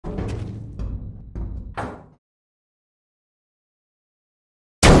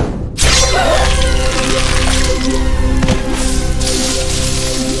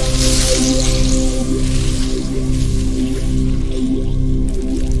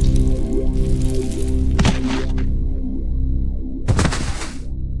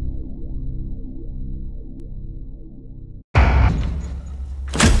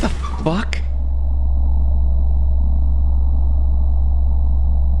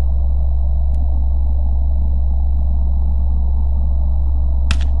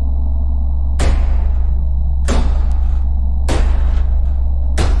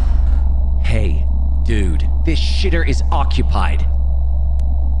theater is occupied.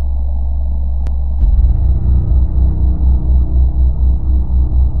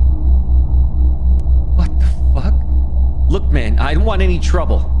 What the fuck? Look, man, I don't want any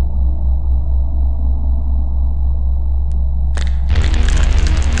trouble.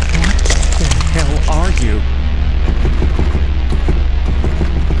 What the hell are you?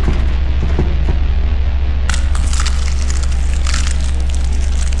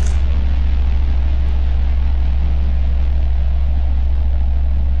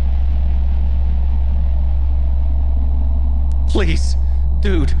 Please,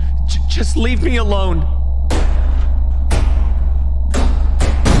 dude, just leave me alone.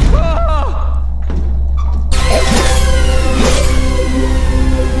 Ah!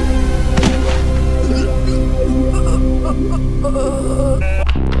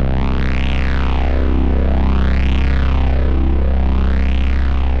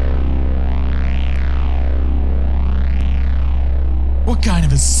 What kind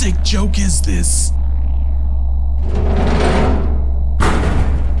of a sick joke is this?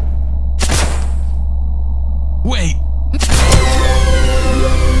 Wait.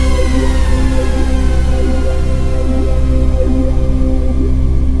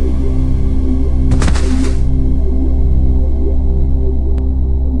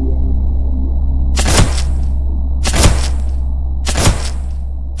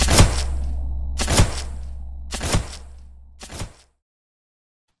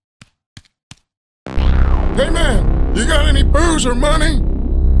 Hey man, you got any booze or money?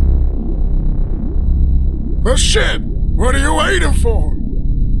 Well shit, what are you waiting for?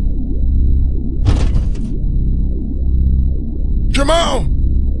 Come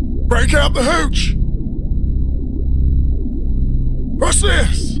on, break out the hooch. What's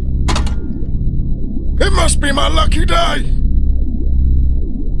this? It must be my lucky day.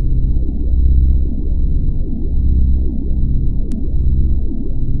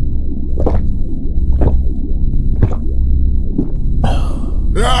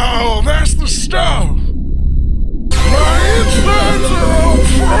 Oh, that's the stuff! My insides are all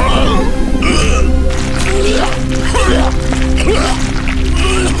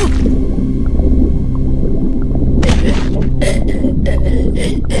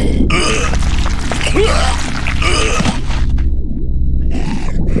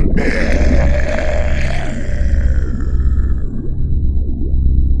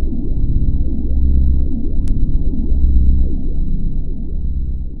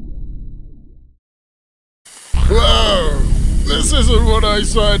Whoa, this isn't what I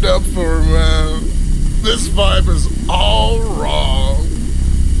signed up for, man. This vibe is all wrong.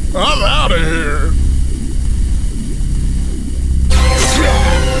 I'm out of here.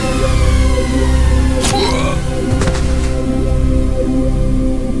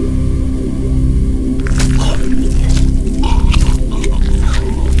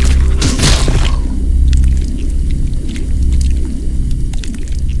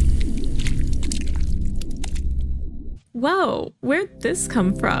 Whoa, where'd this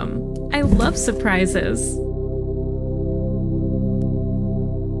come from? I love surprises.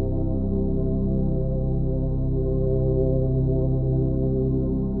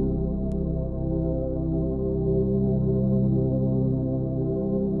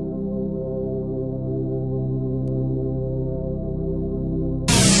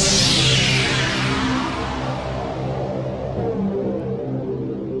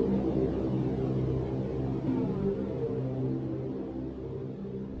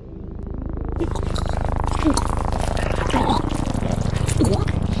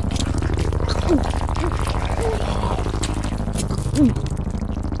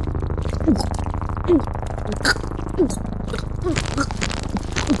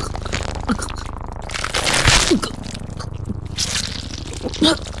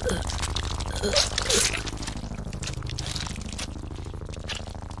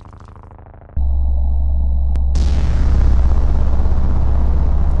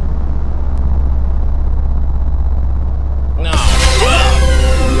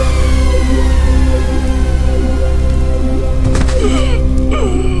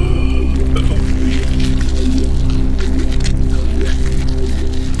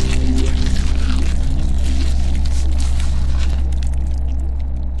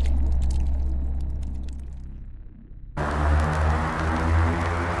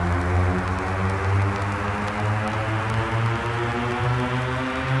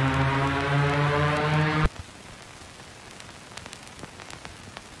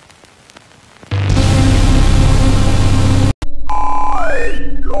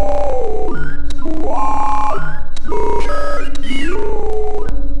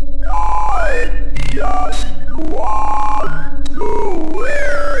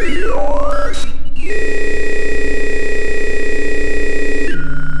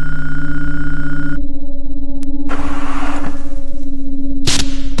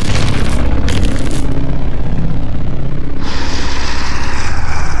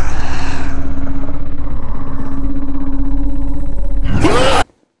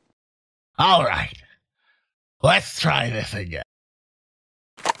 try this again.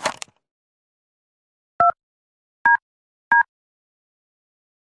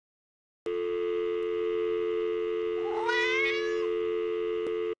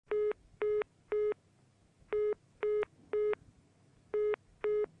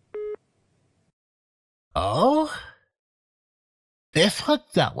 Oh? This one's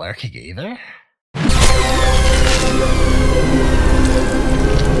not working either.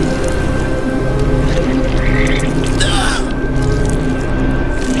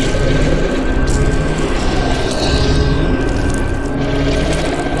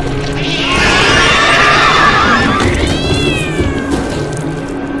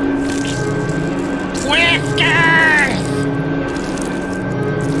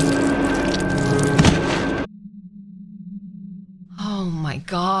 Oh my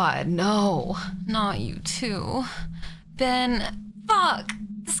god, no. Not you too. Ben, fuck!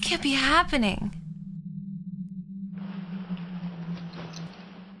 This can't be happening.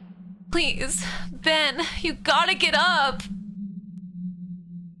 Please, Ben, you gotta get up!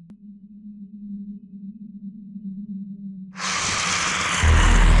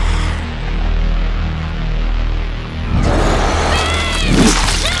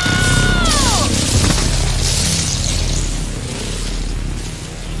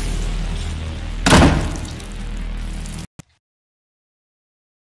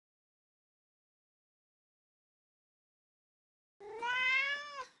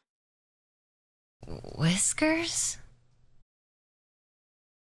 Whiskers?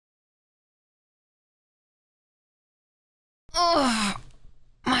 Ugh,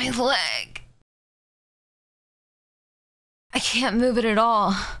 my leg. I can't move it at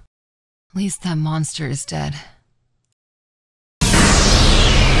all. At least that monster is dead.